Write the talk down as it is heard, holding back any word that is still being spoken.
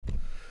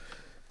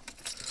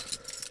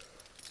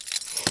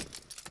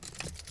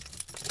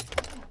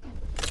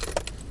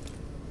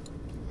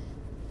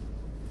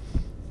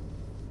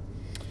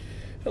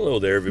Hello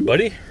there,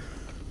 everybody.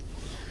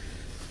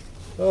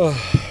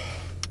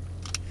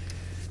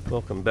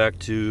 Welcome back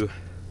to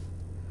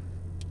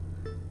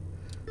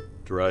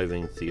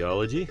Driving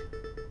Theology.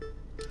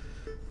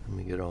 Let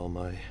me get all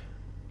my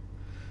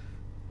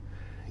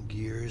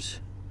gears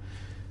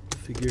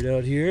figured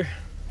out here.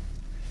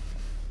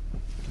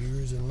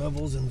 Gears and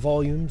levels and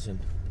volumes.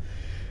 And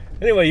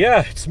anyway,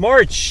 yeah, it's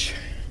March.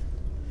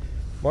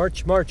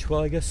 March.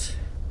 Well, I guess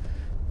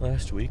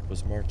last week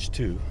was March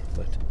 2,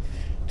 but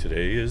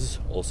today is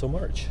also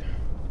March.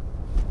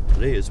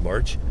 Today is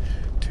March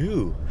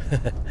 2.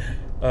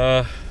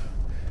 I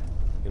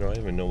don't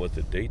even know what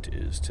the date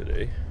is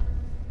today.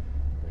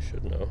 I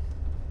should know.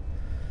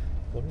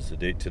 What is the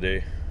date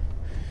today?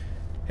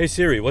 Hey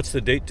Siri, what's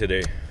the date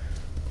today?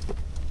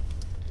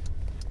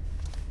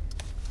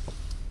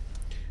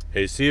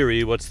 Hey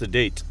Siri, what's the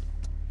date?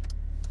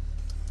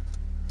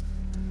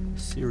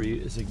 Siri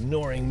is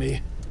ignoring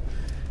me.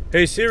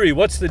 Hey Siri,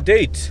 what's the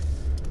date?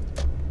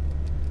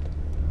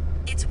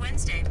 It's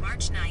Wednesday,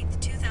 March 9th,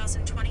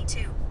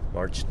 2022.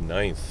 March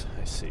 9th,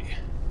 I see.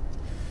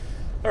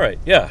 Alright,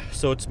 yeah,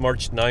 so it's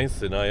March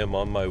 9th and I am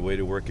on my way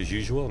to work as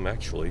usual. I'm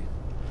actually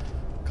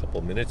a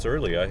couple minutes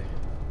early. I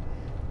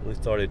really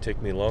thought it'd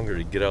take me longer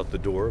to get out the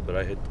door, but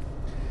I had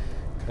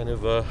kind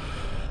of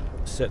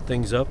set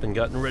things up and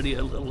gotten ready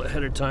a little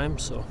ahead of time,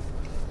 so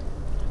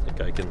I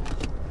think I can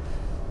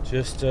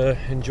just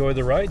enjoy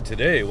the ride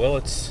today. Well,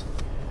 it's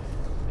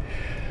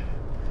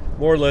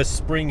more or less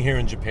spring here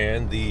in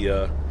Japan.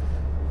 The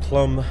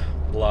plum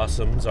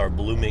blossoms are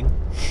blooming.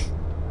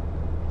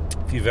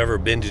 If you've ever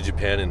been to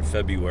Japan in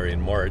February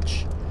and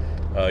March,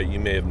 you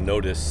may have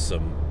noticed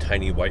some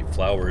tiny white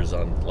flowers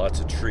on lots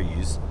of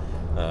trees.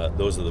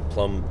 Those are the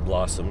plum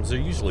blossoms. They're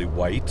usually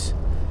white.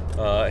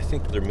 I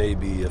think there may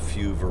be a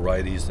few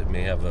varieties that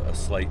may have a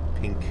slight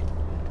pink,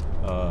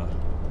 what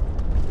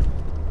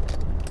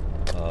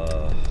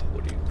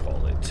do you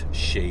call it,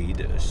 shade,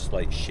 a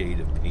slight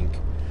shade of pink.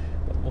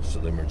 But most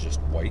of them are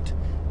just white.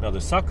 Now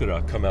the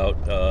sakura come out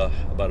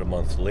about a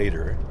month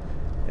later,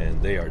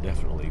 and they are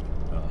definitely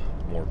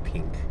more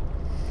pink.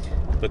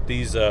 But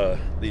these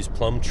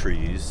plum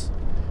trees,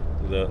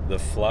 the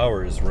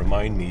flowers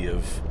remind me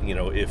of,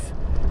 if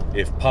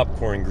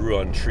popcorn grew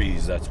on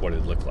trees, that's what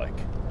it looked like.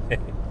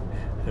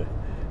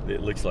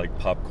 It looks like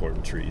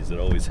popcorn trees. It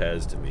always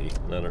has to me.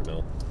 I don't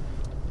know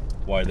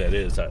why that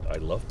is. I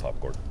love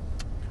popcorn.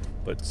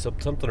 But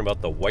something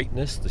about the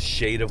whiteness, the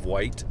shade of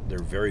white. They're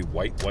very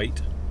white.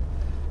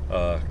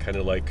 Kind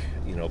of like,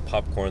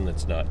 popcorn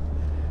that's not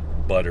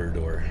buttered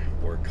or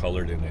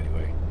colored in any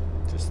way.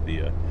 Just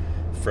the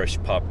fresh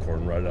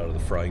popcorn right out of the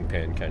frying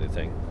pan kind of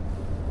thing.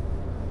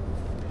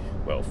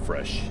 Well,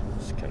 fresh.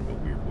 It's kind of a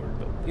weird word,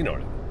 but you know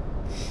what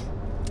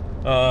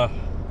I mean.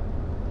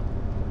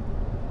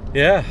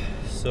 Yeah,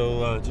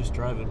 so just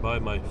driving by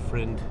my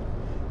friend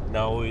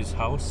Naoi's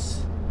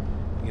house.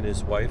 He and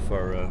his wife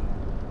are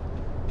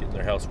getting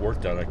their house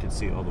worked on. I can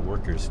see all the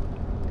workers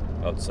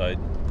outside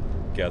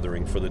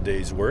gathering for the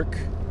day's work.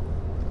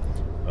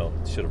 Well,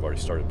 it should have already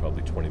started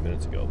probably 20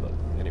 minutes ago, but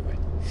anyway.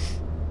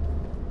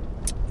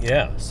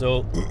 Yeah,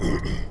 so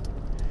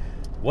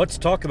what's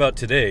talk about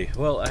today?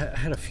 Well, I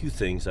had a few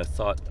things I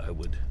thought I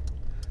would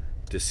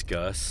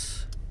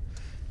discuss,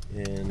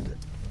 and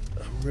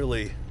I'm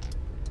really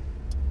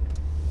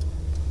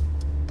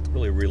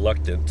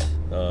reluctant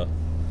to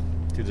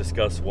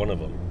discuss one of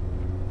them.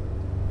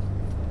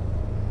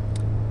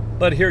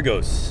 But here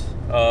goes.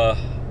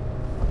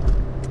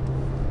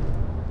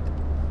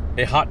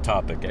 A hot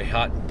topic, a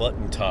hot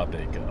button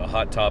topic, a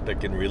hot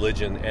topic in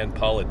religion and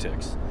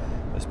politics,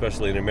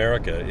 especially in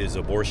America, is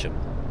abortion.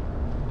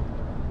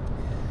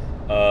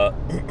 In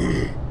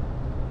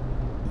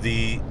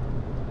the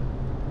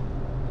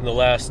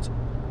last,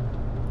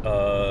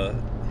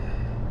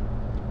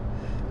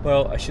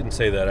 well, I shouldn't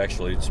say that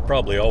actually. It's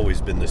probably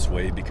always been this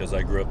way because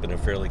I grew up in a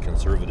fairly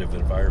conservative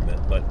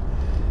environment. But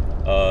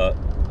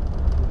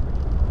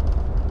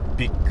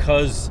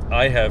because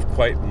I have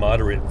quite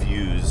moderate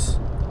views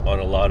on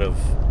a lot of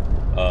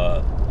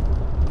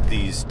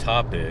these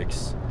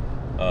topics,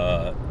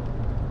 the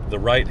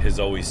right has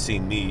always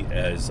seen me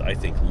as, I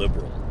think,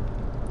 liberal.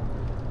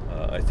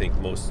 I think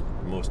most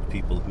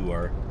people who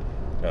are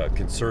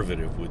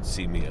conservative would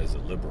see me as a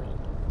liberal.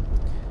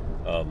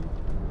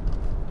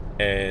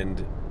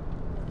 And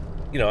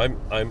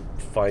I'm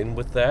fine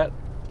with that.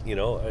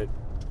 It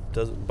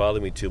doesn't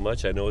bother me too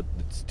much. I know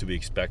it's to be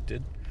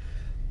expected.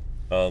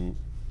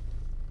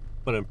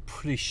 But I'm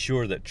pretty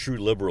sure that true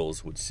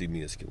liberals would see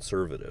me as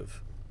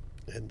conservative.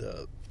 And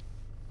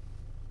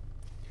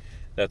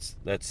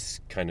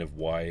that's kind of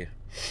why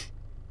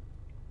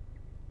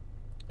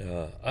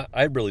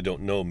I really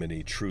don't know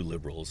many true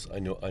liberals. I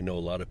know a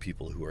lot of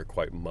people who are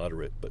quite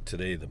moderate, but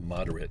today the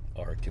moderate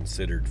are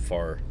considered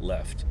far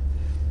left.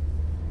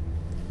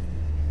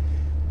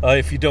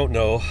 If you don't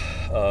know,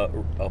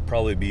 I'll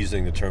probably be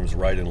using the terms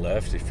right and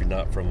left. If you're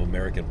not from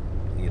American,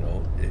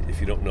 if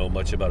you don't know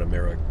much about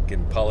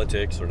American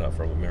politics or not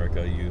from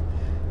America, you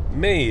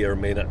may or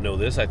may not know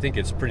this. I think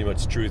it's pretty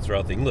much true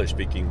throughout the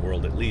English-speaking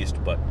world at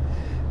least, but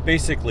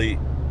basically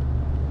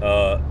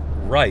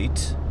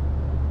right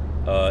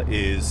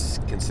is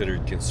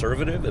considered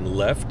conservative and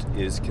left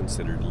is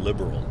considered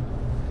liberal.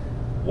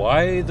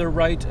 Why the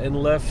right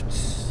and left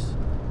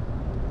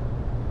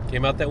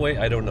came out that way,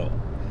 I don't know.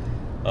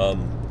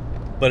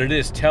 But it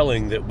is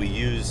telling that we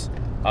use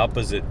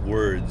opposite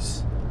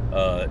words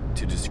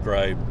to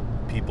describe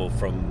people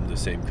from the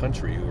same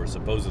country who are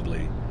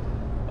supposedly,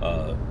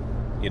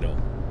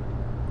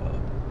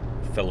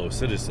 fellow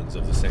citizens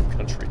of the same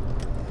country.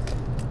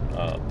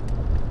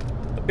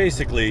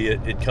 Basically,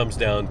 it comes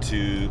down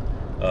to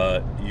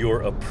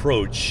your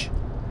approach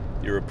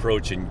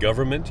in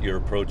government, your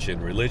approach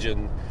in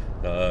religion,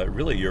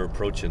 really your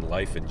approach in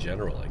life in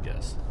general, I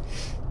guess.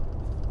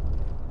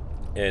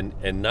 And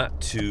not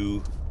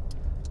to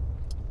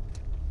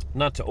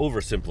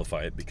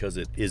oversimplify it, because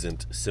it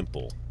isn't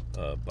simple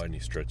by any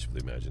stretch of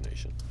the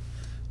imagination.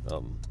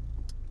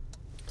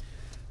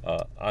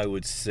 I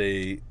would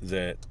say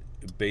that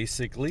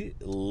basically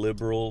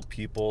liberal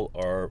people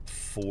are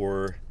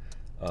for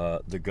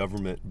the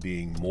government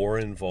being more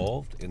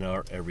involved in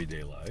our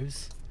everyday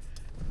lives,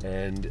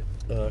 and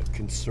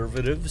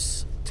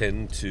conservatives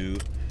tend to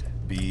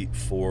be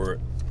for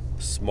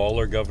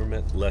smaller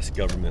government, less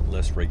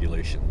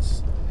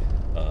regulations,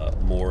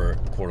 more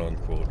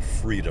quote-unquote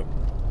freedom.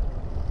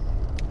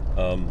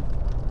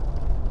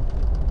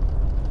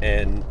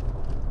 And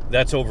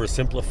that's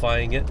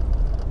oversimplifying it,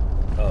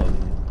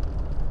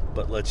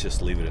 but let's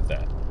just leave it at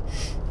that.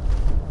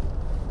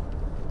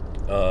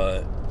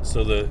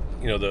 So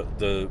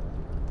the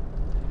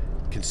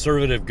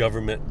conservative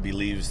government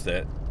believes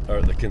that,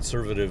 or the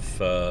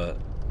conservative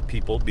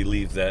people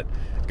believe that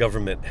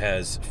government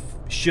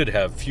should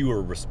have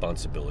fewer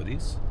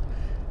responsibilities,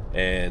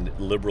 and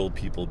liberal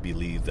people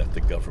believe that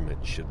the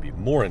government should be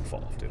more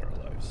involved in our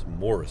lives,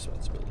 more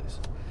responsibilities,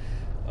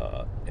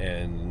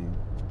 and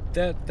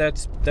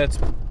that's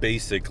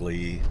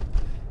basically,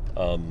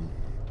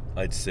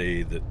 I'd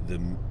say,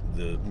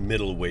 the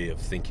middle way of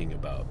thinking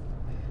about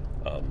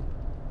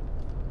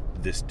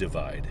this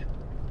divide.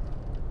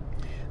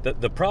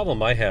 The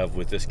problem I have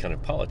with this kind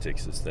of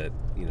politics is that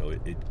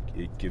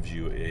it gives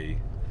you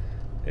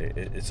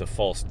it's a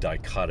false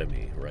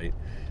dichotomy, right?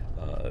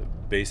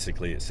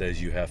 Basically, it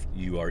says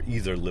you are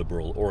either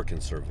liberal or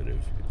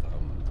conservative.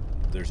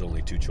 There's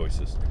only two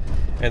choices,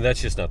 and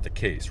that's just not the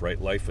case, right?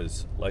 Life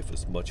is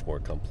much more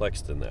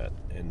complex than that,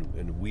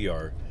 and we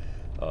are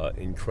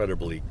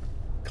incredibly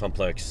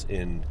complex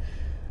in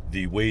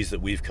the ways that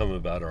we've come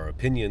about our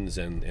opinions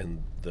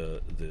and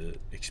the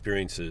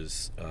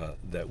experiences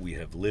that we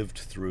have lived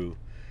through.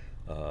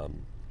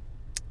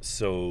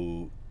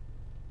 So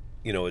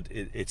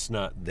it's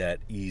not that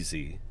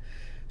easy.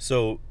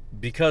 So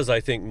because I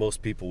think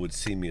most people would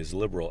see me as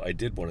liberal, I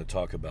did want to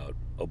talk about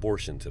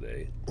abortion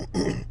today.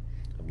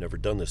 I've never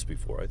done this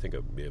before. I think I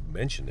may have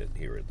mentioned it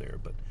here and there,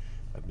 but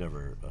I've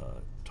never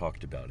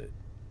talked about it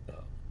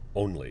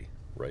only,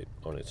 right,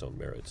 on its own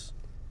merits.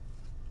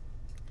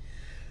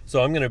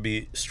 So I'm going to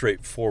be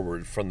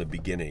straightforward from the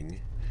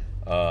beginning.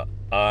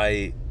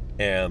 I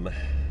am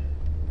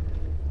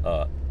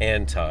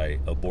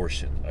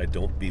anti-abortion. I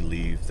don't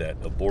believe that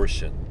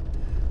abortion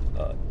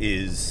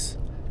is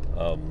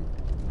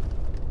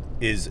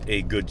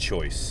a good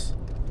choice.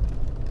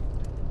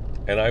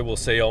 And I will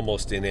say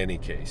almost in any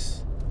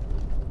case.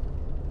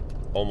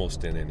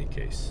 Almost in any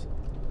case.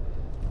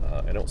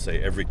 I don't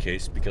say every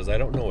case because I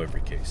don't know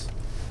every case.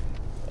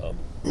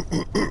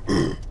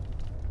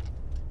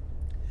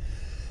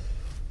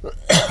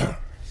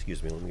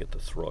 Excuse me, let me get the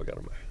frog out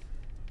of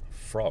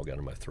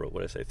my throat.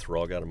 What did I say?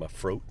 Frog out of my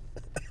throat?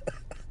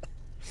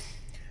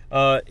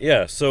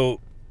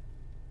 So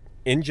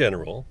in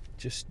general,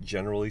 just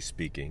generally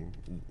speaking,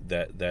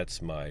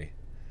 that's my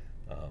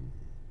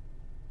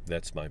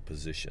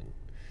position.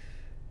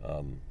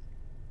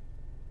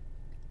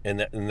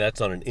 And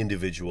that's on an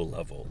individual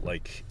level.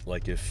 Like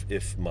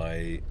if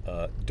my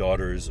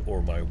daughters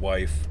or my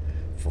wife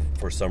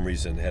for some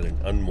reason had an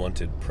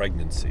unwanted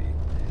pregnancy,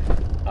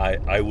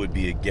 I would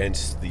be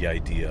against the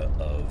idea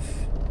of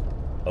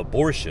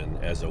abortion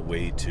as a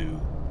way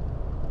to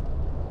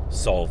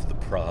solve the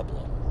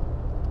problem,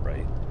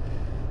 right?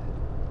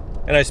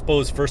 And I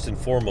suppose first and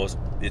foremost,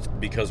 it's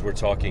because we're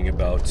talking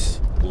about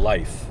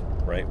life,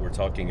 right? We're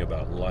talking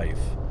about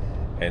life,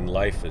 and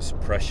life is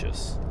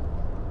precious.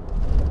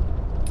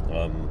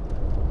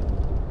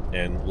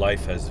 And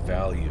life has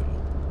value.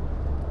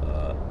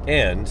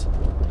 And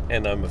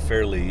I'm a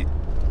fairly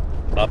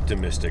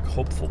optimistic,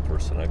 hopeful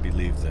person. I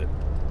believe that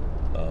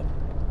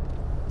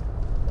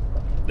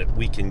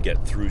we can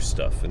get through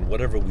stuff, and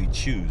whatever we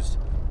choose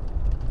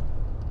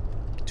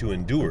to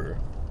endure,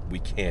 we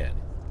can,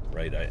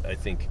 right? I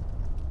think,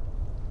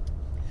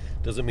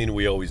 doesn't mean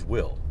we always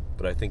will,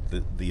 but I think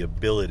that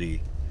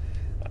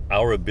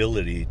our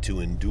ability to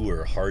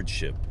endure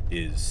hardship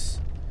is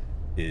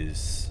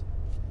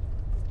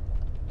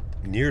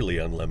nearly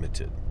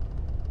unlimited,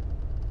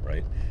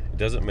 right? It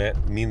doesn't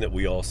mean that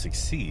we all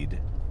succeed.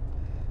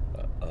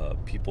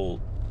 People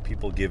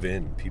give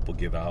in, people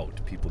give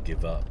out, people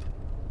give up,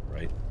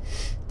 right?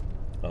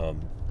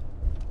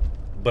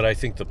 But I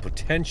think the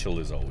potential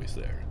is always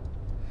there.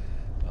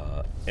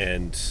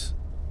 And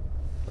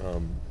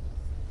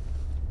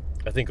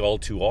I think all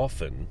too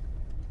often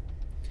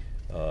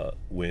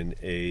when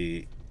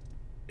a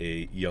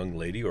young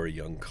lady or a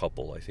young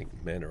couple, I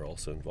think men are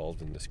also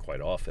involved in this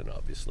quite often,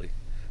 obviously.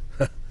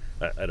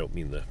 I don't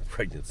mean the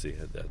pregnancy,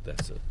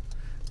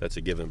 that's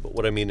a given. But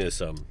what I mean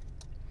is I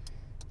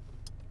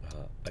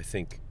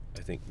think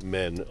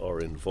men are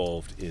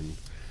involved in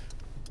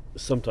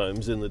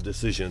sometimes in the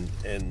decision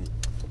and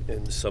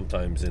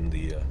sometimes in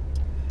the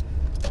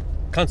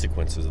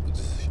consequences of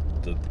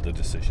the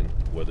decision,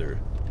 whether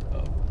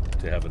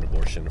to have an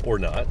abortion or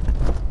not.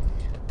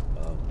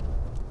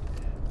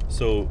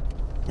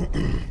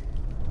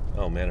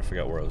 Oh man, I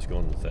forgot where I was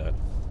going with that.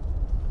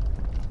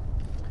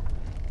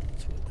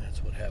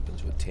 That's what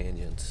happens with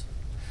tangents.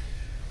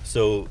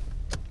 So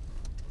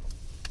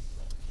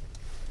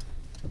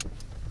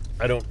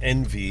I don't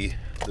envy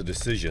the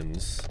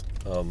decisions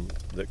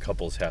that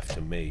couples have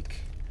to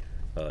make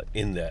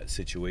in that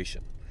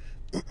situation.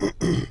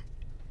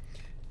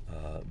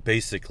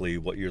 Basically,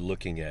 what you're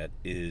looking at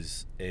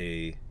is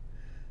a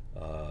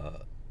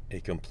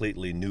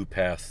completely new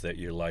path that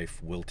your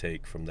life will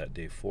take from that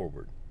day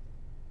forward.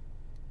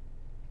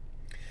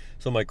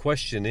 So my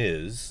question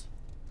is,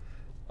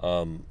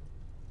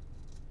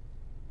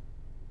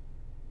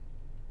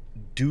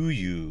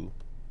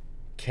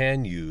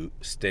 can you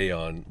stay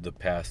on the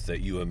path that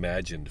you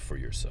imagined for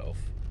yourself,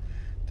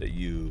 that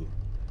you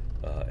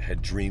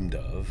had dreamed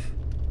of,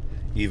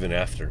 even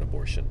after an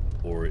abortion?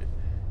 Or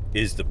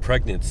is the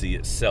pregnancy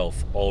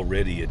itself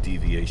already a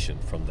deviation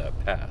from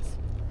that path?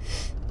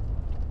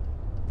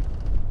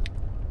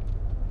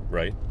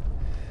 Right?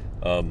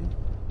 I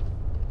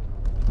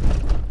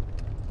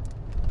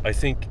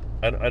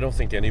don't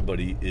think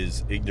anybody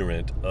is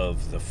ignorant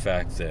of the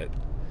fact that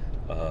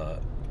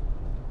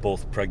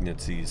both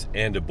pregnancies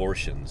and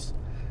abortions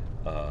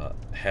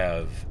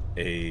have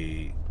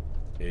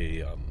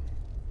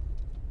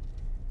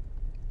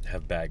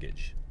have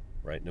baggage,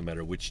 right? No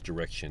matter which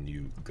direction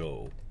you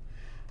go,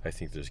 I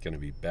think there's going to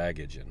be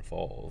baggage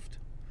involved.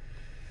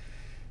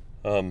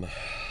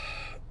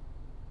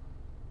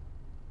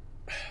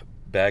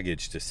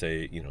 Baggage to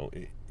say,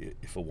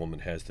 if a woman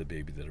has the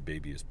baby, that a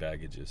baby is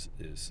baggage is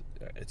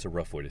it's a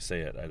rough way to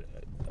say it.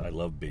 I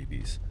love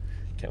babies.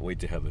 Can't wait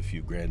to have a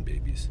few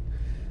grandbabies.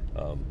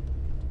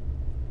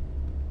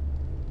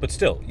 But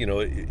still,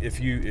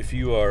 if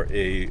you are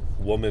a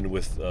woman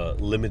with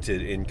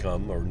limited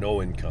income or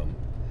no income,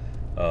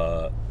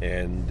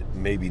 and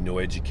maybe no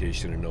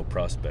education and no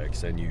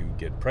prospects, and you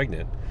get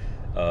pregnant,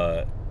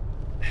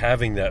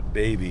 having that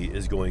baby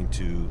is going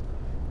to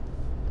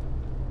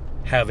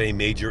have a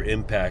major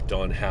impact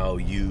on how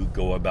you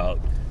go about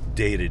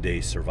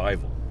day-to-day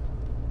survival,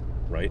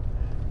 right?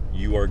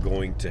 You are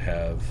going to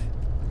have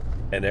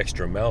an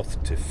extra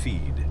mouth to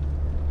feed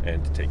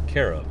and to take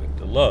care of and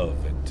to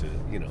love and to,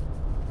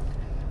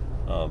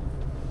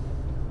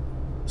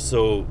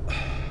 so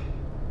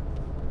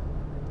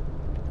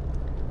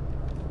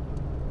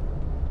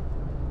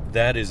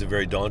that is a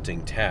very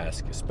daunting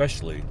task,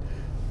 especially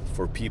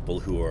for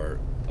people who are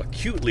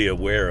acutely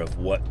aware of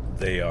what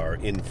they are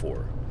in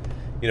for.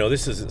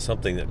 This isn't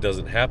something that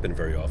doesn't happen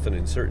very often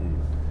in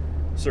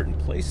certain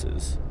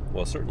places.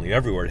 Well, certainly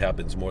everywhere it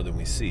happens more than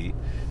we see,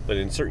 but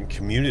in certain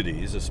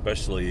communities,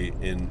 especially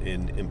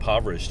in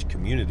impoverished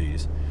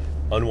communities,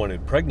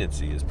 unwanted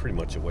pregnancy is pretty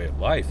much a way of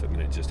life. I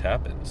mean, it just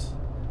happens.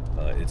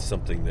 It's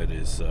something that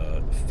is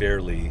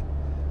fairly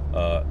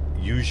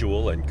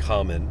usual and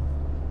common,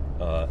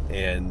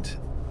 and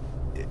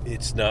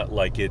it's not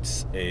like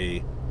it's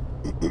a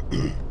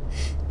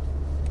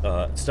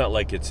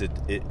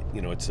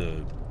it's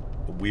a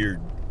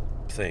weird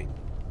thing,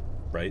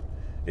 right?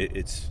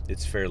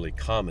 It's fairly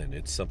common.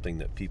 It's something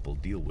that people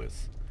deal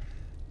with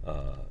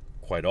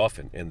quite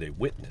often, and they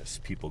witness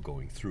people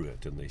going through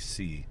it, and they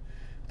see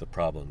the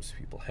problems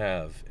people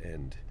have,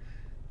 and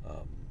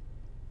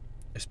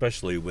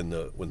especially when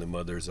the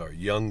mothers are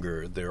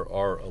younger, there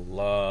are a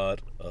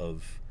lot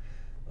of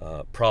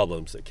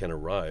problems that can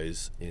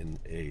arise in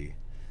a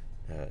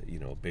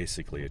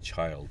basically a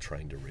child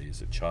trying to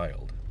raise a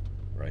child,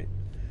 right?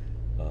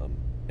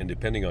 And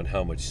depending on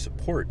how much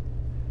support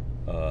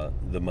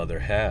the mother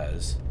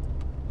has,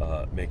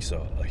 makes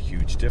a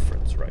huge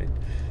difference, right?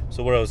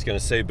 So what I was going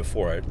to say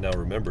before I now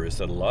remember is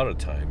that a lot of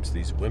times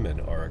these women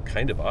are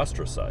kind of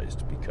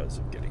ostracized because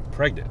of getting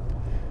pregnant.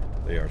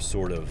 They are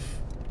sort of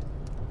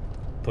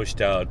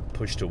pushed out,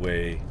 pushed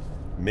away,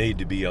 made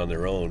to be on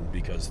their own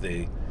because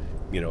they,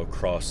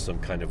 crossed some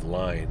kind of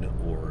line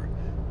or,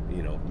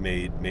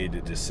 made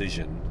a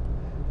decision,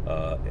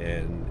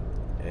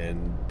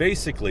 and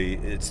basically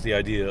it's the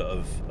idea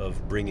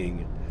of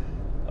bringing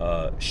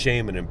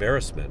shame and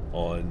embarrassment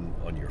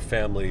on your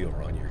family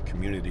or on your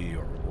community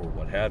or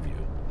what have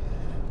you,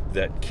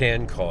 that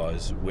can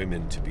cause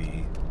women to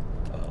be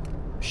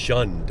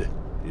shunned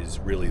is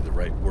really the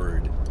right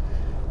word.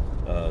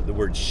 The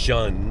word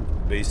shun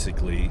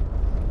basically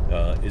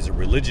is a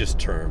religious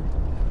term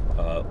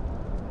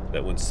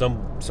that when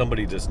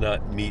somebody does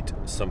not meet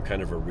some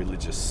kind of a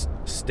religious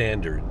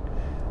standard,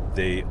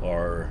 they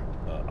are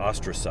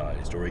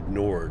ostracized or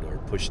ignored or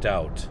pushed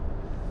out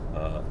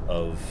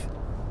of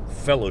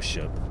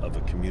fellowship of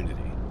a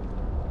community,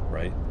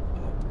 right?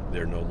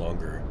 They're no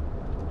longer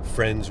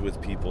friends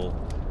with people.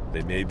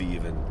 They may be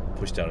even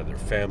pushed out of their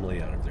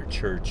family, out of their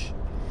church.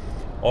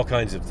 All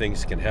kinds of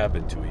things can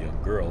happen to a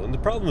young girl. And the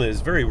problem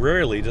is, very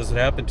rarely does it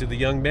happen to the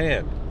young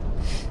man.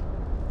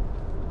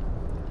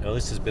 Now,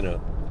 this has been a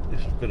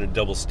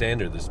double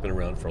standard that's been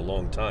around for a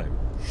long time.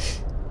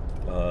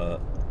 But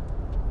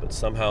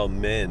somehow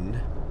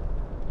men,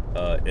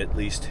 at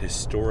least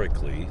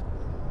historically,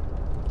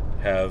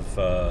 have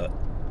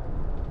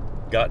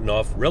gotten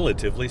off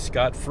relatively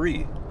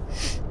scot-free.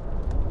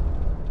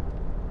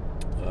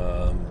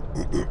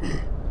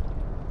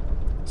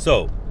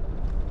 So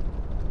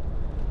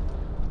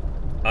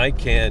I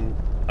can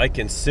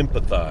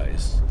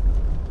sympathize.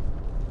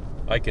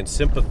 I can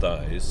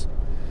sympathize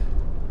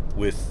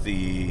with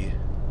the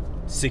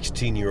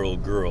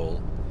 16-year-old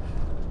girl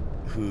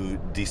who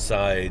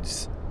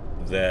decides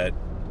that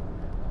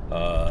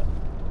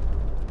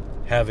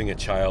having a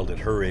child at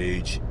her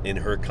age, in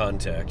her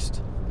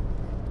context,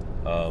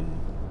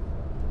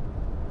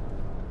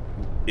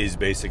 is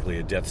basically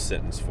a death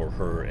sentence for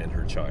her and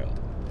her child.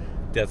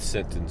 Death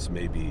sentence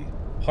may be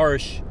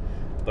harsh,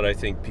 but I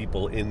think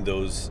people in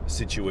those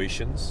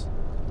situations,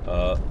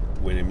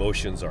 when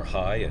emotions are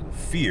high, and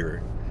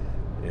fear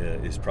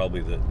is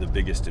probably the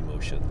biggest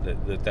emotion,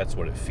 that's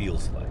what it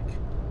feels like.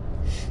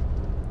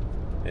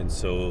 And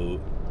so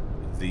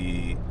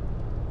the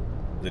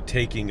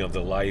taking of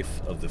the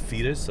life of the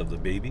fetus, of the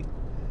baby,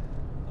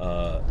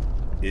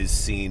 is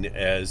seen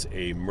as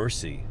a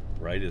mercy,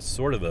 right? It's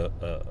sort of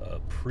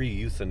a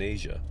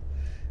pre-euthanasia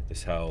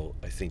is how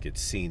I think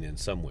it's seen in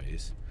some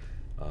ways.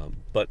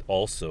 But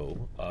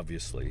also,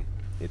 obviously,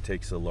 it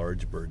takes a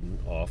large burden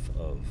off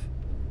of,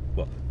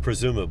 well,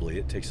 presumably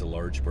it takes a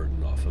large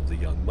burden off of the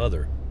young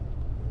mother.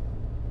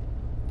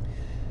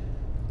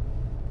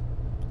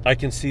 I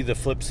can see the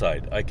flip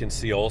side. I can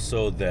see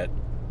also that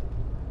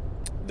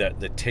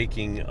the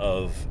taking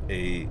of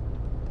a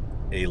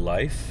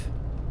life,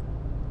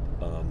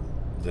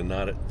 the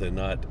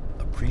not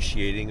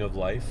appreciating of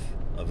life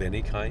of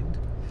any kind,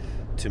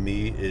 to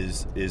me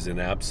is an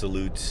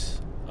absolute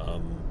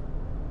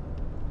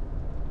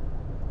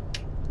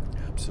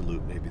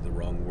maybe the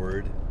wrong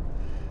word,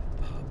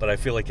 but I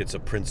feel like it's a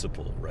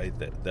principle, right?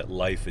 That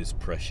life is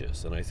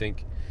precious, and I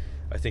think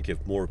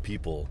if more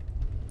people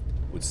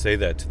would say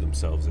that to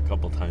themselves a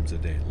couple times a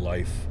day,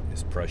 life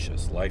is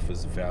precious, life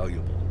is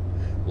valuable,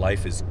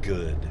 life is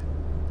good,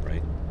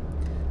 right?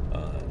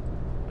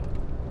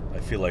 I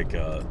feel like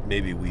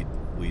maybe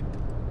we'd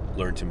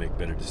learn to make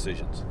better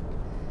decisions.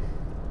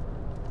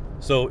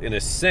 So in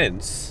a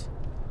sense,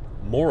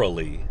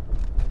 morally,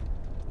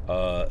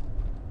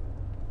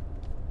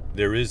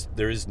 there is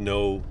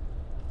no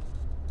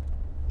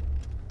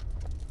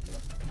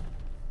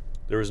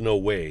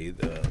way.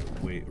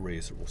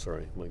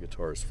 Sorry, my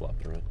guitar is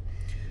flopping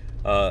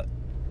around.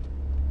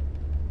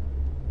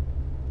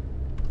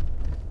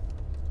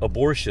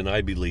 Abortion,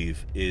 I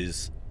believe,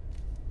 is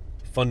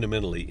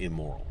fundamentally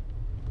immoral.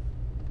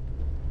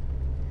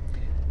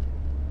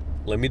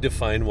 Let me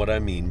define what I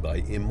mean by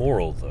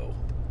immoral, though.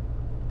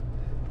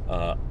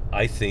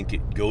 I think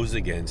it goes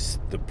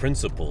against the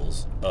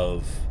principles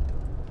of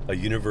a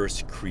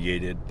universe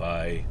created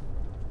by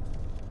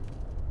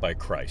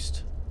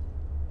Christ,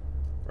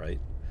 right?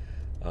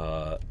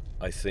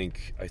 I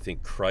think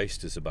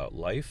Christ is about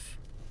life,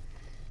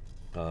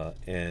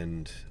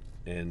 and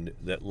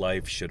that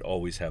life should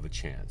always have a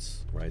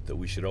chance, right? That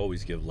we should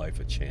always give life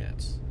a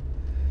chance.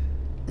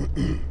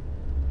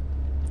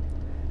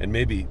 And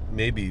maybe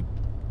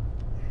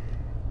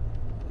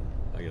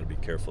I gotta be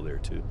careful there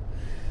too.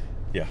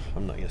 Yeah,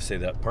 I'm not gonna say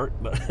that part,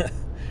 but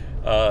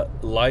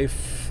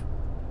life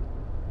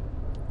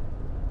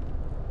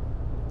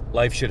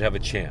should have a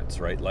chance,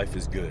 right? Life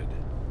is good,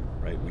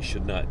 right? We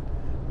should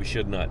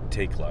not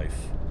take life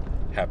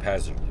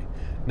haphazardly.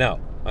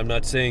 Now, I'm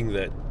not saying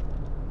that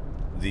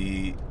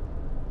the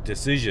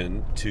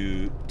decision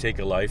to take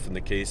a life in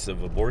the case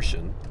of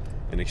abortion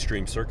in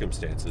extreme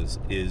circumstances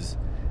is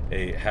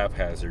a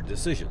haphazard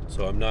decision.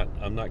 So I'm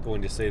not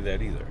going to say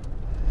that either.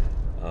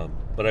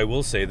 But I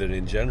will say that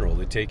in general,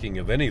 the taking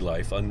of any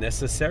life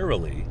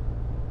unnecessarily,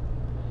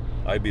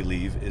 I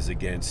believe, is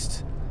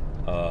against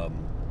the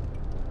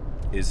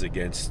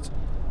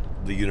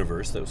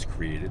universe that was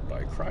created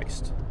by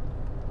Christ,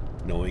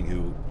 knowing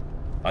who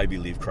I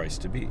believe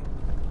Christ to be.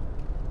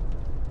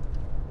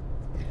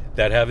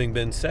 That having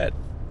been said,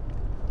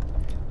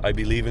 I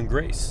believe in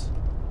grace.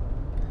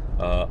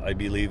 I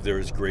believe there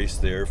is grace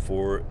there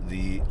for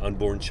the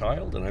unborn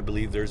child, and I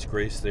believe there's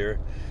grace there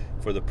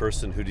for the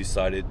person who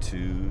decided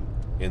to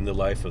end the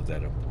life of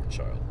that unborn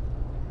child.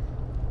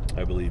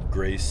 I believe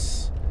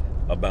grace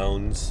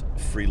abounds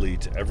freely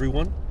to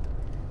everyone,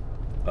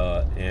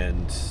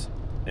 and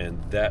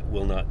that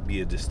will not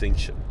be a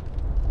distinction.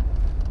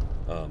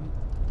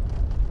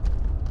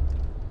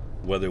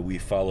 whether we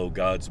follow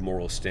God's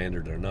moral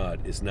standard or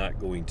not is not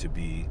going to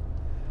be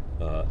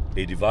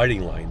a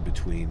dividing line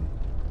between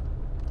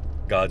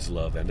God's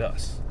love and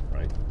us,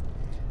 right?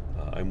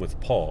 I'm with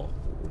Paul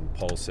when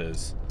Paul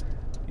says,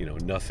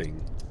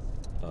 nothing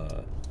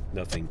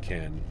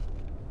can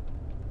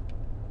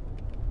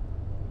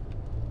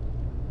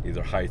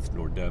either height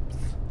nor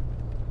depth,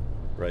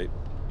 right?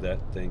 That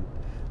thing,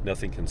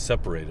 nothing can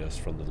separate us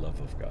from the love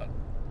of God.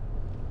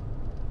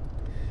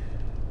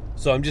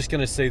 So I'm just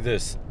going to say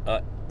this.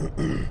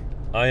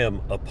 I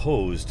am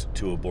opposed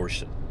to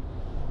abortion,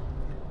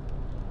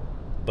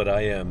 but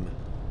I am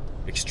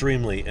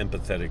extremely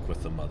empathetic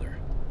with the mother.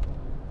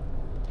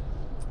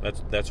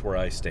 That's where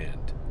I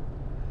stand.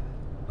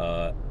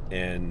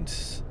 And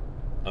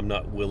I'm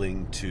not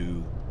willing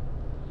to,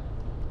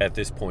 at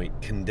this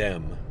point,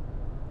 condemn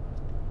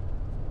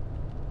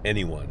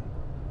anyone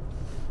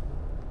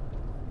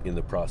in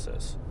the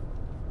process.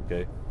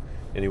 Okay?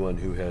 Anyone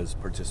who has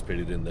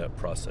participated in that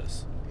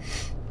process.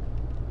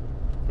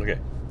 Okay,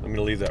 I'm going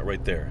to leave that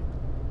right there.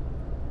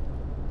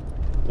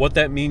 What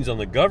that means on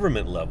the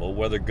government level,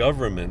 whether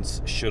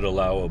governments should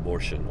allow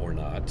abortion or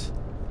not,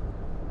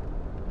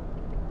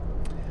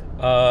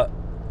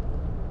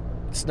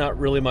 it's not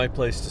really my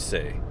place to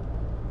say.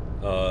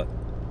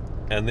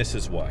 And this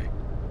is why.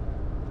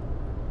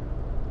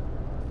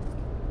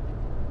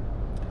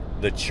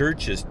 The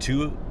church is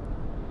too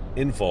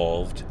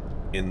involved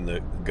in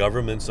the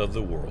governments of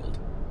the world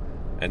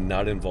and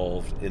not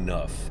involved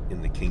enough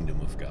in the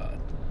kingdom of God.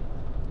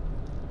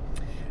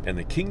 And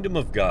the kingdom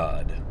of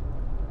God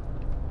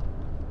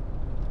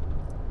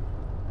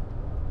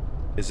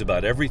is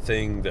about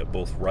everything that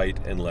both right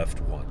and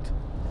left want.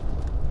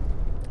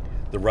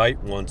 The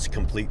right wants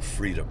complete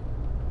freedom.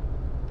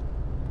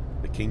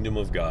 The kingdom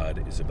of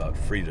God is about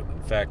freedom.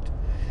 In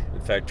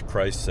fact,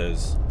 Christ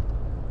says,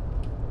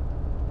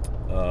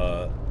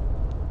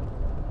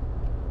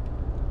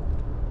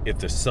 if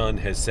the Son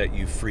has set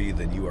you free,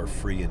 then you are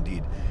free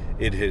indeed.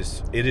 It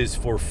is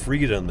for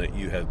freedom that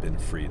you have been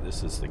free.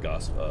 This is the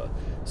gospel.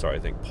 I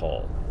think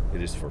Paul.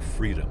 It is for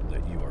freedom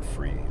that you are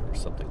free, or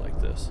something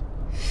like this.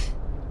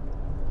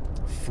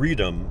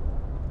 Freedom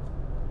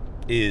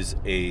is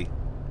a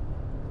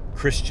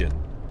Christian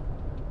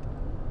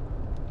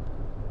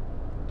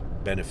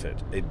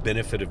benefit. A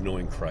benefit of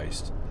knowing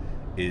Christ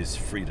is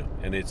freedom,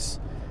 and it's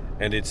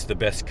the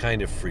best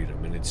kind of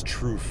freedom, and it's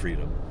true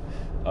freedom,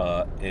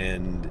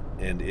 and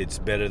it's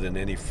better than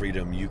any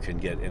freedom you can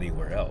get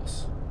anywhere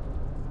else,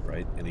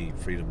 right? Any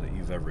freedom that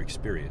you've ever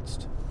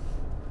experienced.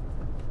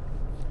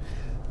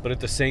 But at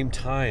the same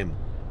time,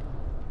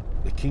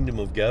 the kingdom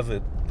of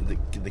heaven,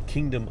 the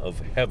kingdom of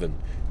heaven,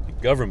 the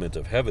government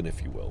of heaven,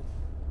 if you will,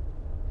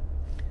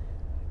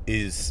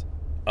 is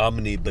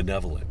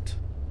omnibenevolent.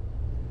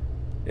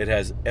 It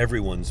has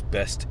everyone's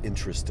best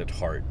interest at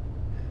heart.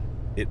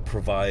 It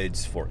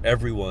provides for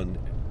everyone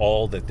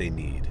all that they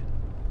need,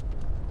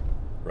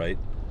 right?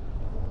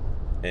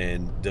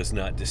 And does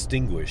not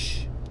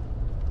distinguish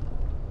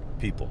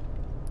people.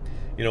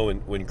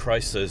 When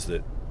Christ says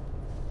that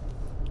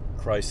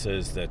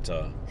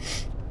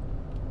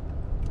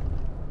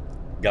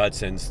God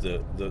sends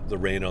the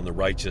rain on the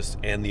righteous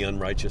and the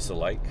unrighteous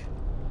alike,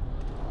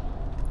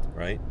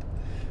 right?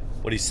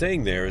 What he's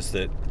saying there is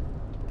that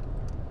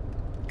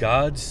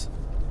God's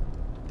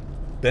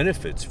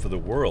benefits for the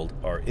world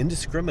are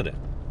indiscriminate.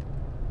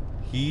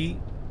 He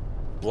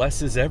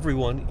blesses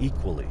everyone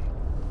equally.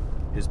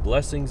 His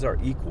blessings are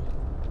equal.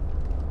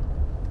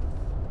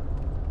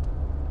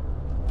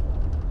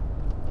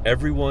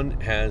 Everyone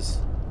has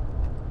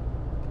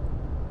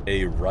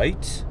a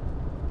right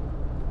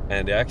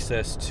and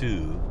access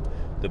to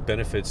the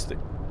benefits that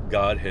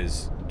God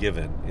has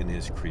given in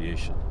his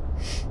creation.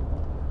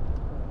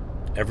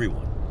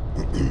 Everyone.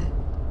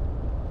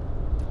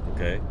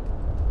 Okay?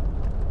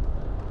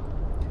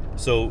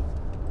 So,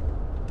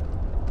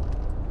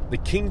 the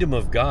kingdom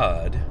of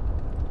God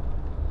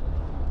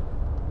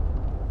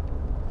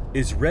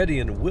is ready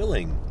and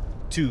willing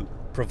to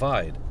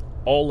provide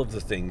all of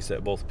the things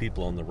that both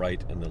people on the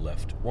right and the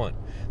left want.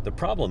 The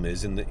problem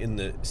is, in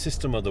the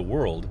system of the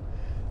world,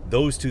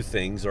 those two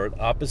things are at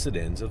opposite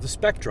ends of the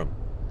spectrum.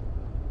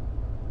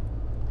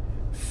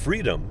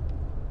 Freedom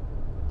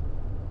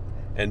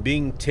and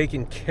being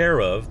taken care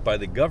of by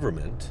the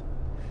government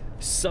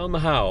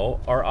somehow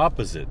are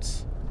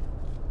opposites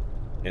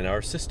in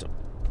our system,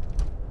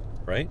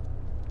 right?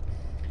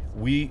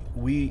 We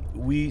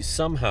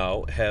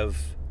somehow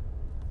have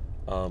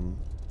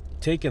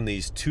taken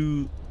these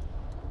two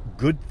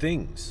good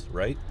things,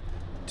 right,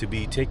 to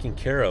be taken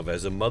care of.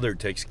 As a mother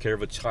takes care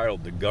of a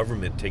child, the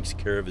government takes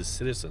care of his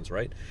citizens,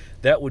 right?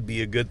 That would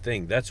be a good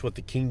thing. That's what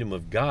the kingdom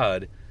of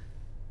God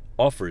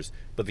offers.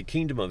 But the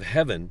kingdom of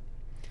heaven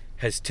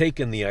has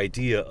taken the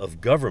idea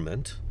of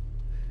government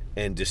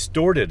and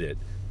distorted it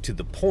to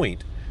the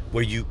point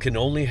where you can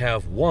only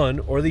have one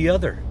or the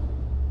other.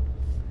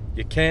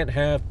 You can't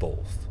have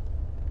both.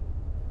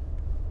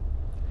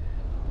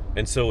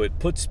 And so it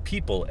puts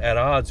people at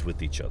odds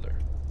with each other.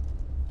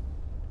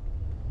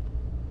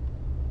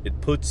 It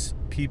puts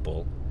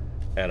people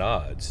at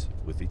odds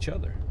with each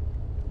other.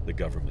 The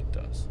government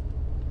does.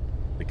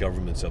 The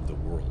governments of the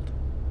world.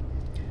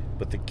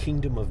 But the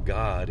kingdom of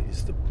God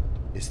is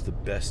the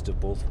best of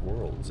both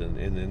worlds, and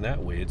in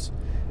that way,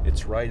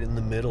 it's right in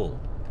the middle.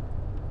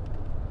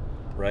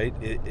 Right?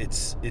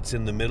 It's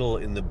in the middle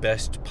in the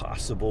best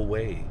possible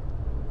way.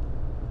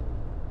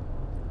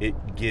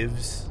 It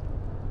gives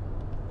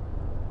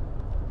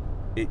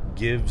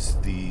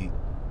the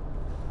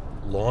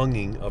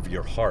longing of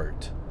your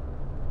heart.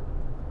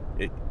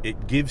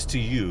 It gives to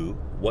you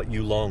what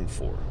you long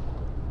for.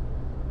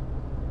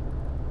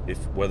 If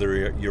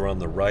whether you're on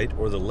the right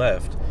or the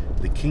left,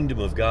 the kingdom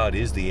of God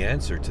is the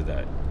answer to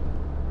that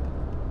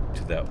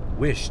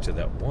wish, to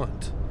that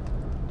want.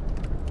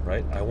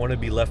 Right? I want to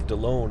be left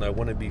alone. I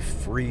want to be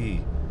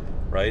free.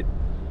 Right?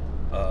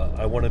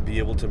 I want to be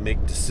able to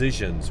make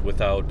decisions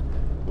without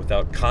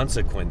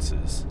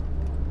consequences,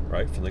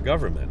 right, from the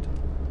government.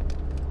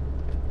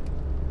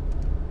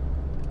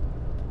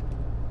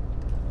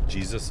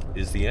 Jesus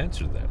is the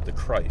answer to that. The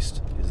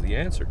Christ is the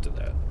answer to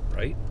that,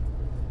 right?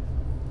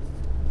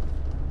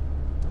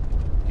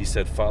 He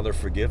said, Father,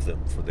 forgive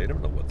them, for they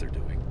don't know what they're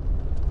doing.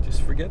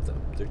 Just forgive them.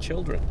 They're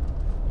children.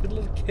 They're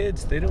little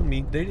kids. They didn't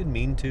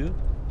mean to.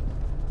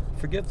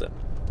 Forgive them.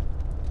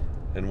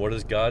 And what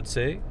does God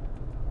say?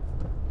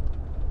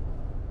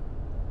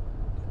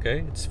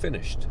 Okay, it's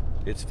finished.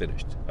 It's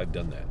finished. I've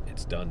done that.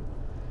 It's done.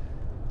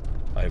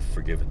 I've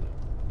forgiven them.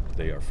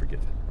 They are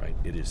forgiven, right?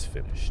 It is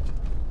finished.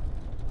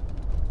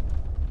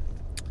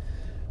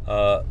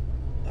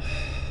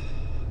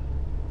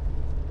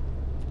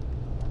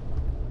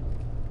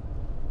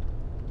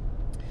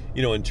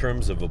 In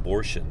terms of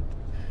abortion,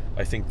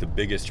 I think the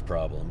biggest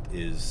problem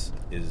is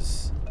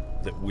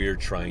that we're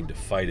trying to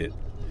fight it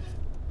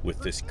with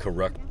this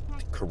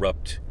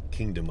corrupt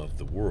kingdom of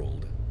the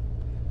world,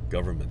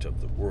 government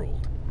of the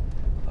world,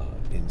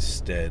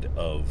 instead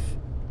of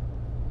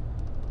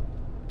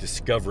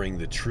discovering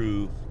the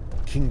true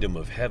kingdom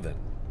of heaven,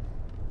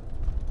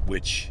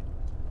 which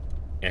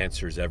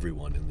answers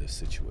everyone in this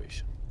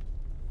situation.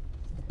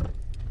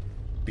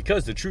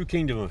 Because the true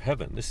kingdom of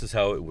heaven, this is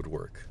how it would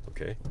work,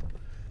 okay?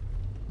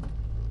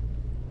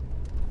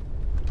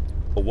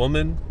 A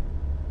woman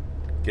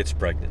gets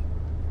pregnant.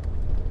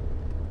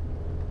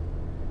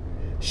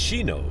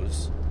 She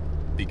knows,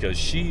 because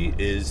she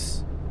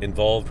is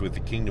involved with the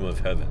kingdom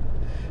of heaven,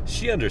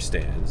 she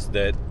understands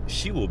that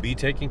she will be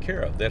taken care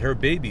of, that her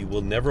baby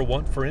will never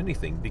want for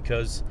anything,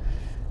 because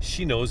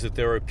she knows that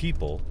there are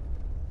people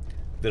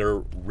that are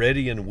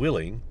ready and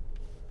willing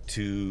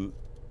to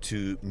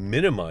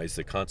minimize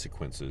the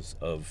consequences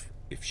of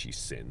if she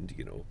sinned,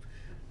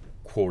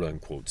 quote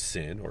unquote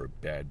sin or a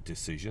bad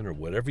decision or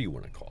whatever you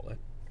want to call it.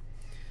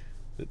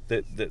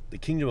 That the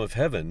kingdom of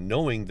heaven,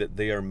 knowing that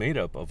they are made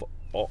up of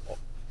all,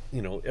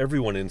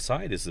 everyone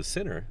inside is a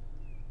sinner,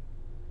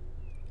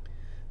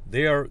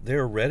 they are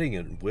ready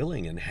and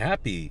willing and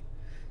happy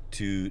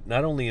to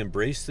not only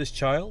embrace this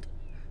child,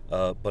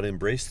 but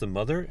embrace the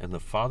mother and the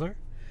father,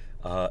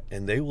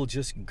 and they will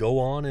just go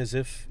on as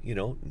if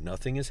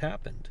nothing has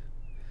happened,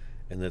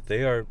 and that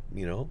they are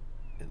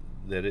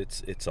that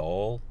it's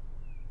all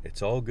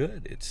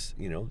good. It's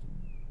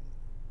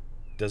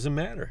doesn't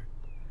matter.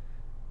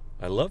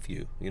 I love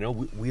you.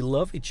 We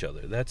love each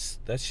other. That's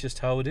just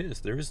how it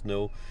is. There is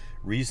no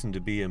reason to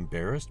be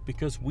embarrassed,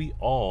 because we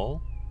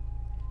all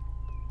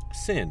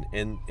sin.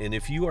 And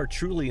if you are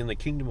truly in the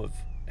kingdom of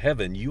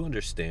heaven, you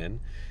understand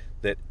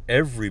that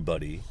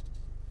everybody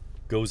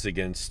goes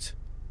against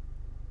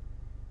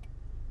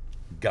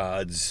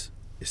God's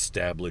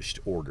established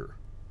order.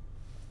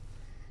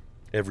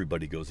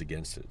 Everybody goes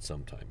against it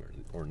sometime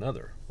or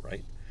another,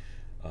 right?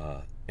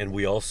 And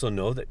we also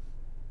know that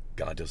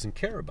God doesn't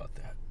care about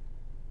that.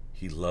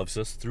 He loves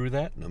us through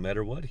that, no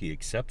matter what. He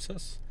accepts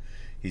us.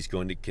 He's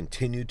going to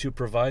continue to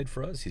provide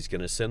for us. He's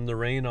going to send the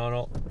rain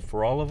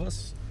for all of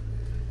us.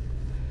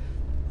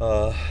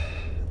 The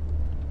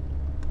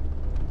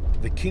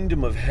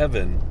kingdom of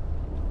heaven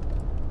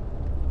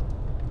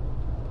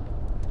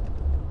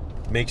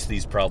makes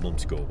these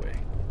problems go away.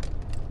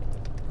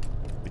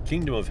 The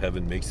kingdom of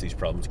heaven makes these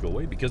problems go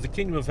away, because the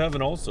kingdom of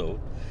heaven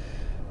also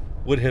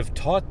would have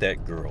taught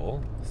that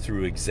girl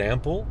through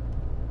example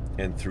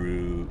and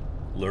through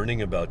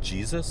learning about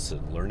Jesus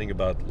and learning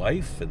about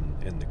life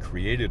and the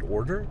created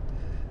order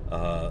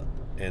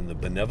and the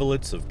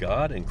benevolence of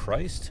God and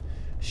Christ.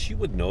 She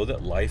would know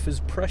that life is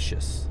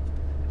precious,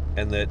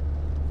 and that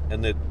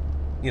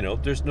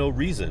there's no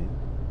reason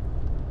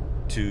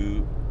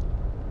to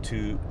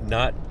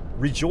not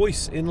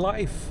rejoice in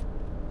life.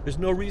 There's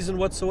no reason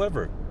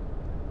whatsoever.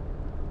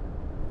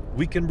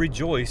 We can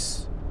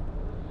rejoice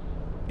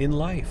in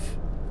life.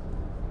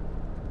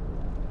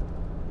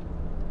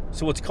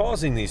 So what's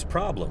causing these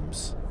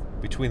problems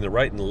between the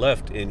right and the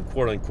left in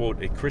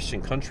quote-unquote a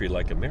Christian country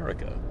like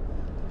America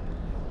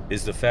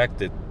is the fact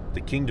that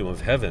the kingdom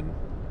of heaven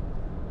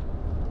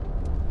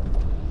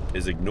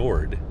is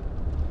ignored,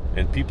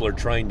 and people are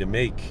trying to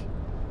make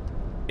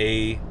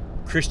a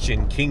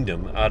Christian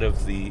kingdom out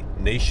of the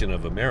nation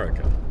of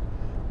America,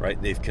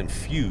 right? They've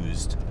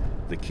confused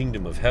the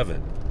kingdom of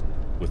heaven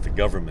with the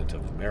government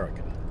of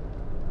America.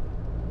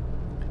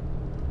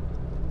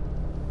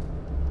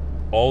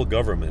 all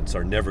governments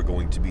are never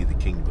going to be the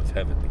kingdom of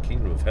heaven. The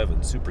kingdom of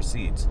heaven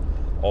supersedes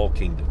all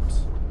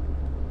kingdoms.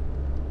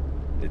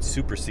 It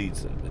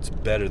supersedes them. It's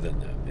better than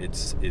them.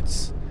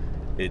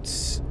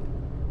 It's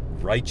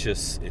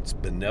righteous. It's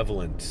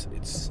benevolent.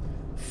 It's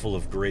full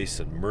of grace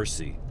and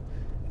mercy.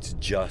 It's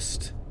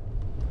just,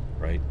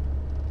 right?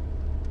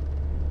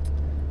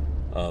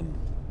 Oh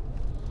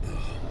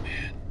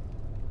man.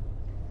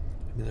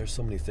 I mean, there's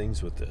so many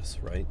things with this,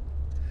 right?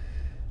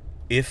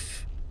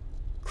 If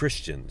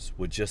Christians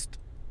would just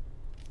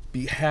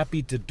be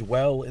happy to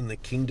dwell in the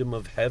kingdom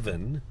of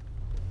heaven,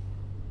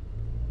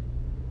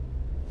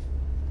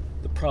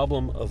 the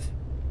problem of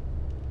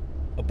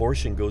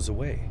abortion goes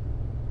away.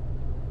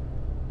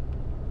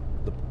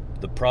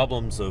 The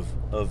problems of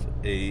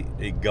a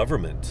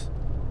government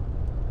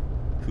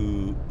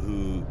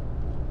who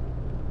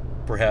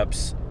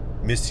perhaps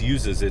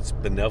misuses its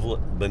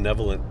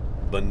benevolence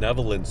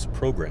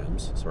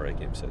programs. Sorry, I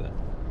can't say that.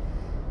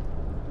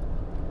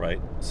 Right?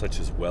 Such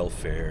as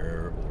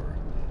welfare or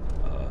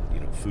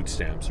food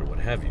stamps or what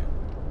have you.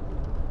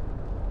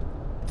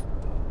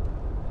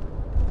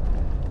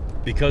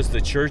 Because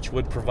the church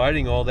was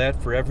providing all that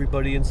for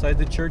everybody inside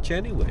the church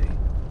anyway,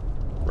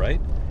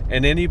 right?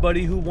 And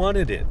anybody who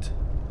wanted it.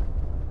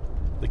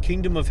 The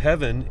kingdom of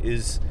heaven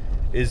is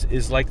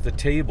like the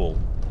table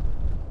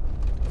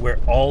where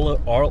all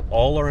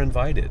are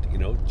invited.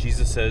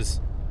 Jesus says,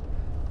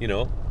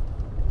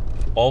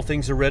 all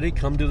things are ready,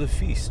 come to the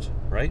feast,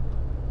 right?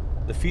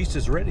 The feast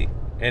is ready.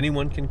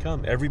 Anyone can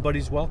come.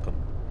 Everybody's welcome.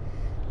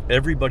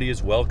 Everybody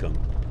is welcome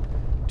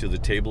to the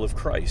table of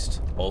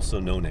Christ, also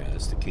known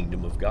as the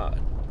kingdom of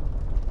God.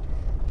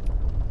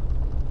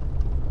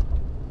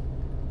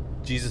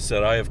 Jesus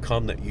said, I have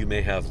come that you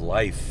may have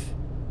life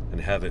and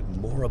have it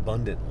more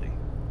abundantly.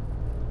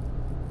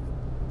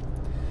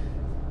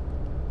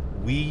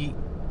 We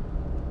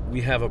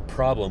have a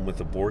problem with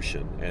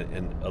abortion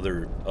and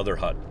other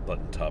hot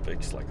button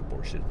topics like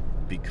abortion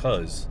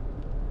because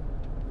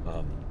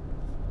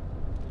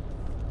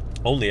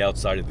only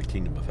outside of the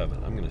kingdom of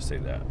heaven. I'm going to say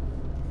that.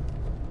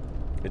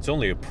 It's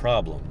only a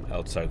problem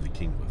outside of the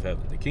kingdom of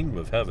heaven. The kingdom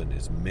of heaven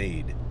is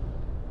made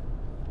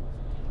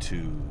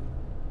to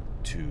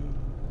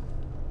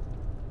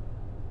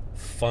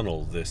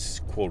funnel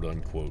this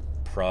quote-unquote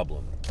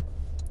problem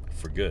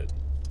for good.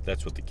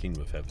 That's what the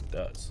kingdom of heaven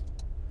does.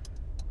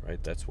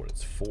 Right? That's what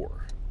it's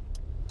for.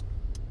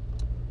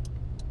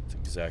 That's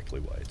exactly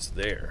why it's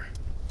there.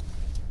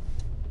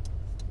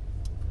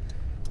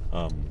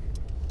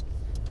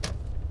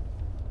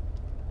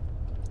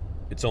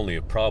 It's only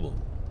a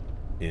problem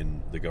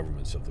in the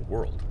governments of the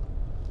world,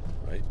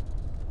 right?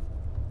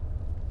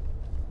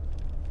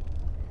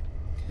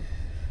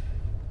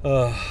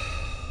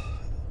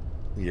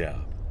 Yeah.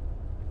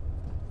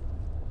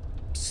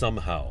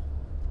 Somehow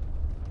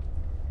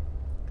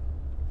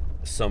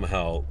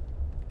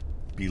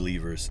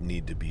believers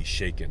need to be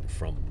shaken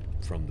from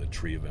the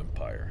tree of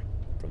empire,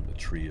 from the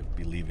tree of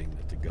believing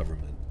that the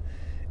government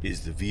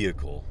is the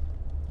vehicle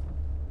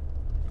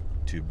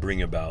to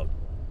bring about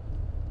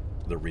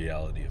the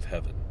reality of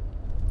heaven.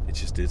 It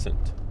just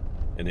isn't,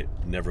 and it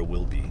never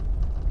will be,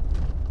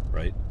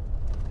 right?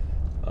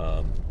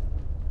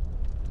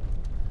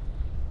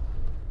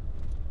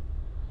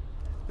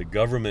 The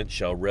government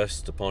shall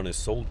rest upon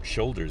his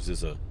shoulders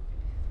is a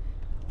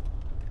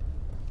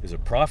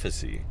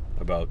prophecy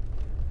about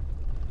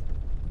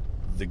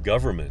the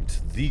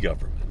government,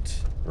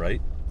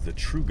 right? The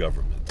true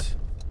government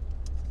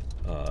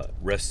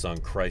rests on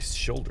Christ's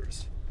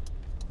shoulders.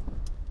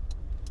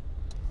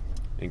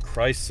 And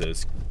Christ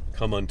says,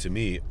 come unto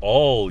me,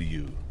 all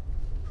you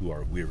who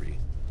are weary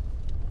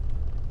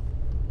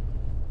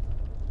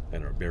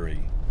and are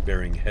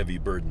bearing heavy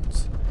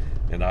burdens,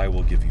 and I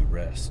will give you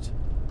rest.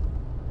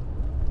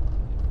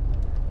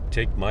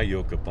 Take my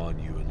yoke upon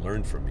you and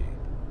learn from me.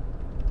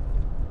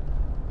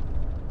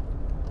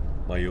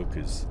 My yoke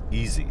is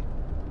easy,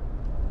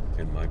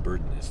 and my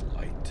burden is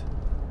light.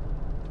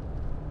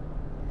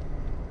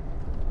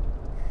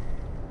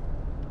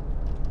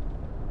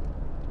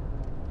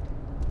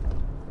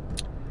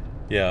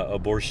 Yeah,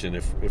 abortion,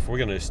 if we're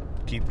going to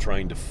keep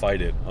trying to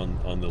fight it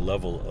on the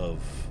level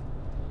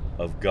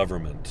of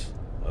government,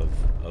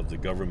 of the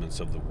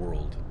governments of the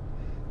world,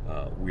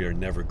 we are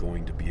never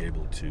going to be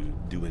able to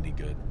do any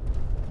good.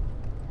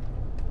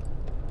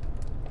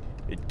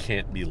 It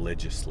can't be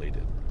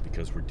legislated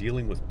because we're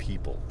dealing with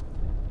people,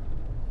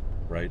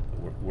 right?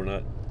 We're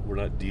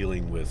not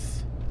dealing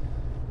with,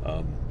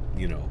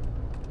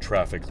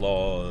 traffic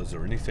laws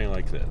or anything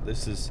like that.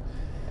 This is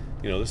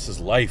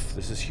life.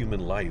 This is human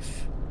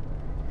life.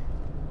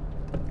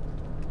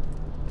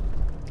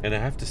 And I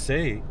have to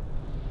say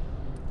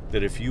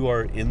that if you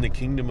are in the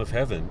kingdom of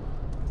heaven,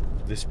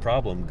 this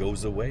problem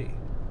goes away.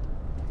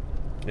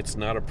 It's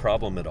not a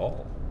problem at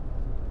all.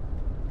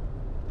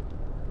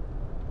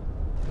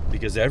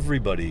 Because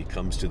everybody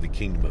comes to the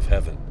kingdom of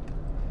heaven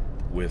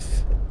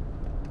with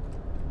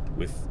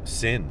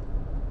sin,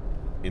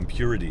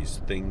 impurities,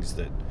 things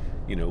that,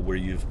 where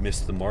you've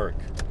missed the mark,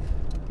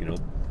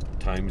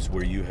 times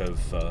where you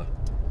have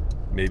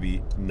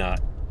maybe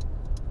not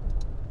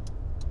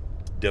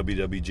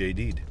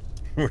WWJD'd,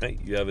 right?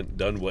 You haven't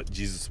done what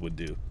Jesus would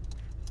do.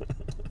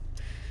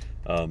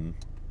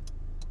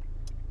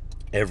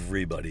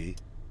 Everybody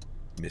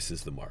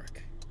misses the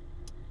mark.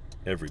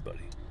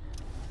 Everybody.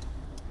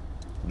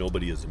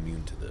 Nobody is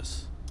immune to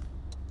this.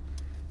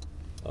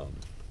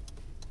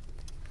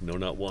 No,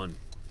 not one.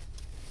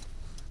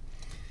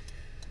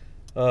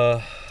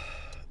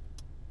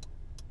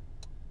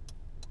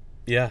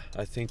 Yeah,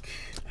 I think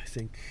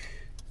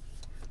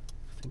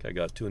I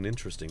got to an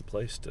interesting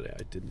place today.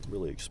 I didn't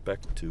really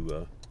expect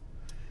to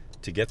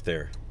get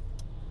there.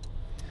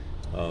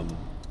 Let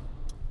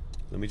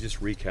me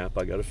just recap.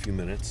 I got a few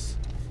minutes.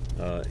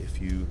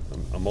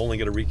 I'm only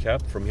going to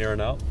recap from here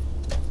on out.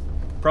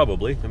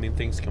 Probably. I mean,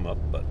 things come up,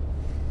 but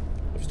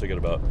I've still got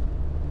about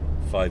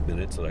 5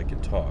 minutes that I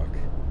can talk.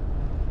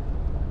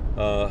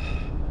 So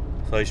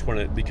I just want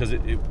to, because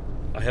I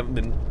haven't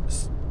been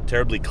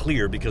terribly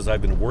clear because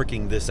I've been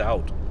working this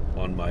out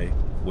on my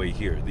way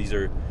here.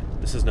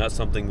 This is not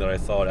something that I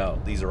thought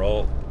out. These are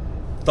all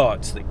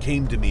thoughts that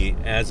came to me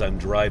as I'm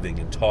driving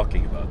and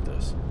talking about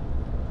this.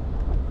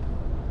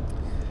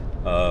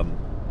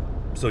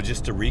 So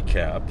just to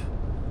recap,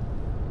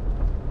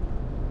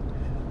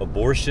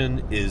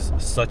 abortion is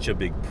such a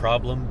big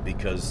problem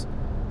because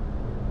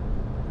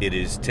it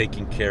is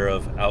taken care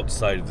of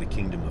outside of the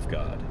kingdom of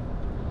God.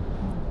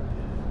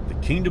 The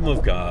kingdom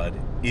of God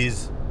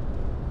is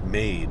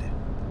made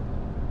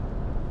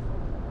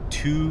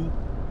to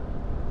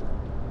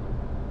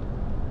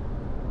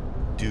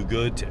do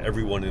good to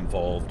everyone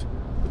involved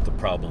with the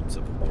problems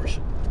of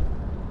abortion.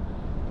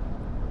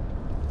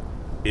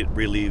 It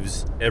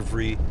relieves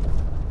every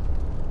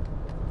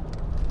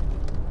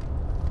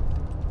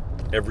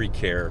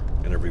care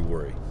and every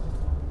worry.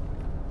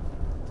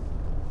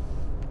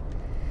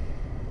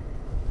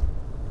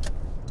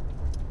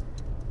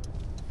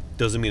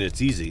 Doesn't mean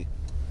it's easy.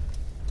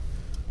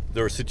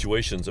 There are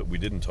situations that we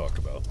didn't talk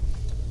about.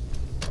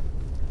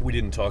 We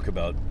didn't talk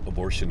about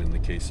abortion in the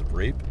case of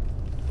rape,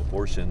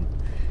 abortion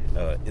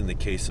in the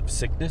case of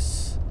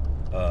sickness,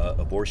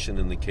 abortion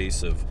in the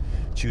case of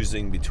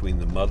choosing between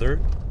the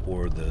mother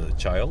or the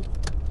child.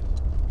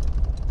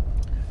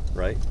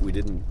 Right? We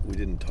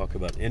didn't talk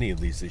about any of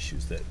these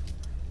issues that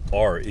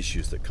are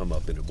issues that come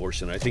up in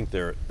abortion. I think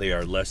they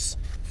are less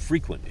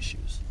frequent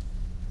issues.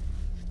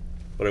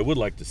 But I would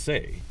like to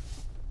say,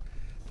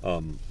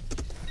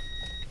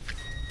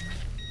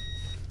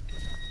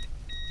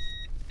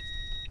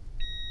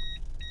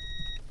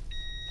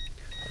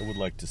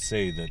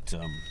 that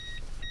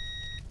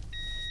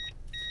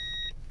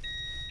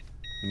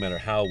no matter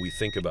how we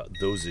think about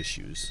those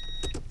issues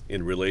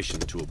in relation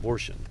to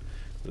abortion,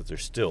 that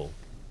there's still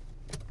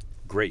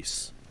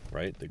grace,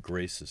 right? The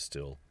grace is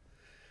still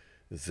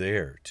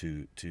there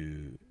to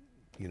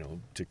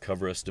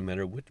cover us no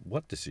matter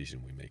what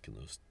decision we make in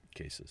those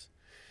cases.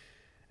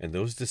 And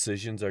those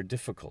decisions are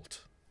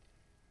difficult.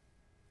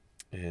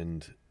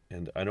 And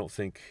I don't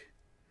think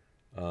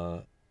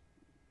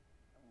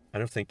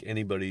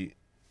anybody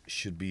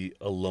should be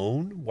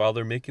alone while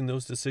they're making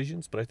those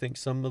decisions, but I think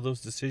some of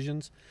those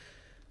decisions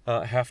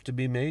have to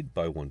be made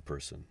by one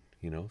person.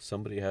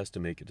 Somebody has to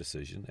make a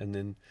decision, and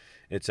then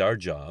it's our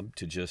job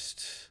to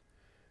just,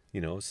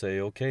 say,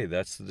 okay,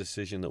 that's the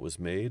decision that was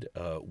made.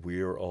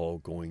 We're all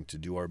going to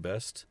do our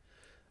best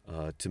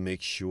to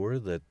make sure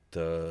that,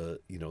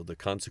 the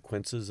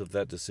consequences of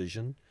that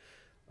decision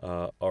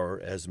are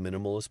as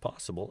minimal as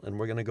possible, and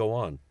we're going to go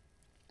on.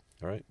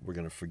 All right? We're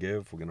going to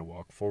forgive. We're going to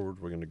walk forward.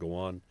 We're going to go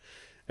on.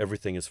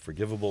 Everything is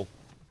forgivable.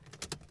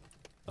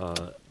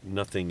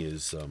 Nothing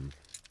is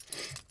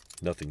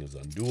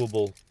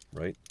undoable,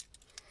 right?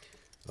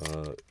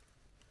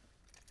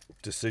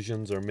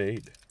 Decisions are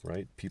made,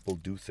 right? People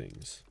do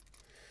things.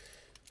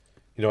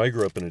 I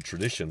grew up in a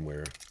tradition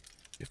where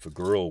if a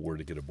girl were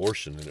to get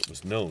abortion and it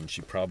was known,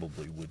 she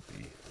probably would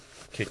be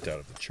kicked out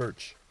of the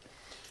church.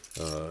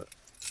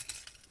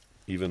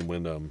 Even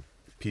when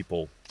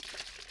people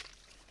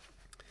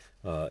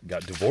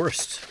got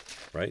divorced,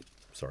 right?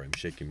 Sorry, I'm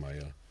shaking my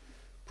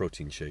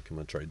protein shake. I'm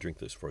going to try to drink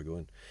this before I go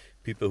in.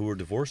 People who were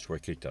divorced were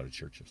kicked out of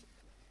churches.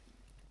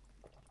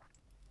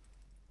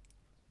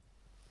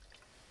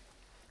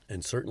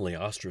 And certainly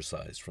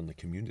ostracized from the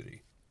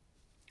community,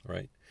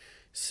 right?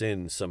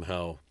 Sin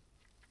somehow,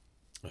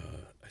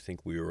 I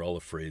think we were all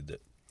afraid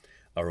that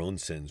our own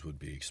sins would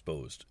be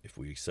exposed if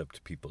we accept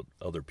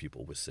other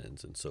people with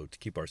sins. And so to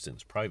keep our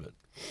sins private,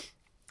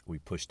 we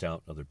pushed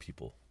out other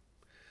people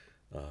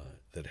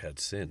that had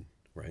sin,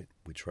 right?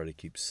 We try to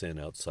keep sin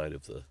outside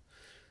of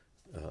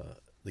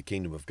the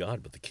kingdom of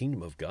God, but the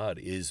kingdom of God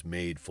is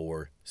made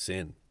for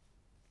sin.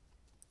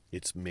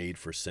 It's made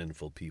for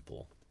sinful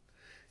people.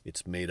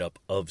 It's made up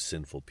of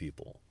sinful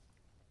people.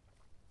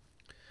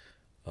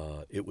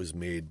 It was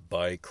made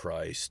by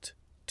Christ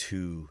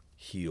to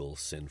heal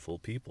sinful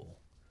people.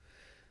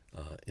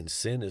 And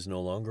sin is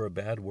no longer a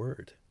bad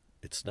word.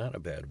 It's not a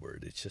bad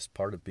word. It's just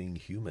part of being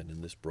human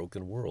in this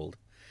broken world.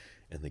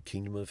 And the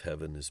kingdom of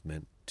heaven is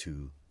meant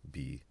to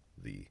be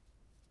the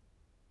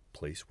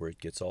place where it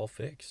gets all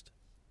fixed.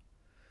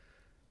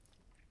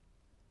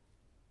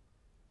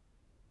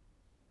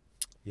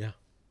 Yeah,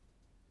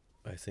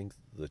 I think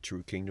the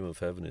true kingdom of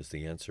heaven is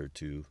the answer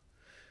to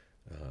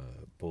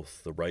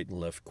both the right and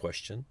left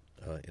question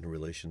in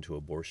relation to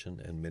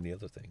abortion and many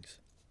other things.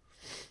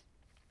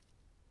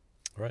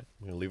 All right,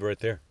 I'm going to leave it right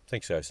there.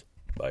 Thanks, guys.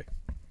 Bye.